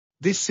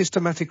This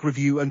systematic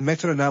review and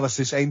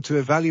meta-analysis aim to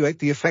evaluate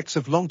the effects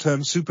of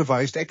long-term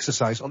supervised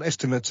exercise on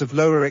estimates of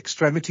lower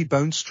extremity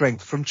bone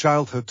strength from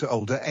childhood to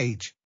older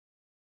age.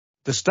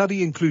 The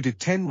study included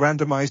 10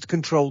 randomized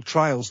controlled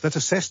trials that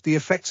assessed the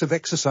effects of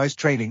exercise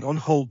training on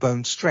whole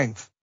bone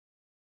strength.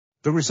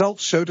 The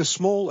results showed a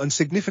small and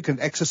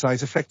significant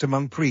exercise effect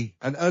among pre-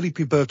 and early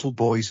pubertal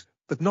boys,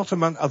 but not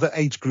among other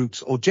age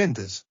groups or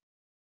genders.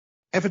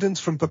 Evidence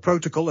from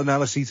per-protocol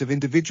analyses of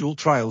individual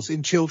trials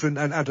in children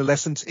and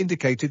adolescents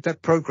indicated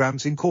that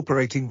programs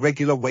incorporating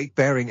regular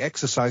weight-bearing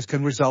exercise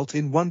can result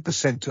in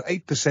 1% to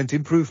 8%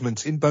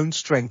 improvements in bone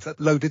strength at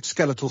loaded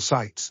skeletal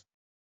sites.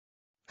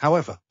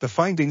 However, the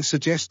findings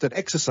suggest that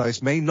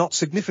exercise may not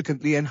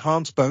significantly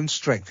enhance bone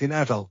strength in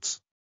adults.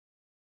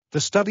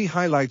 The study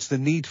highlights the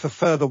need for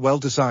further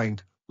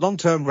well-designed,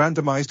 long-term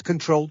randomized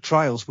controlled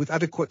trials with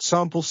adequate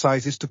sample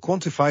sizes to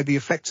quantify the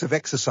effects of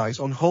exercise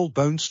on whole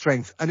bone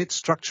strength and its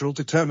structural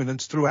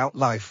determinants throughout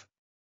life.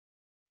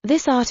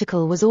 This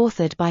article was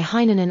authored by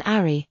Heinonen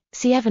Ari,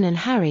 Sievänen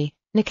Harri,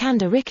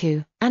 Nikander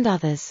Riku, and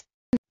others.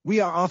 We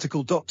are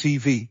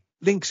RTCLTV,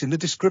 links in the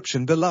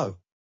description below.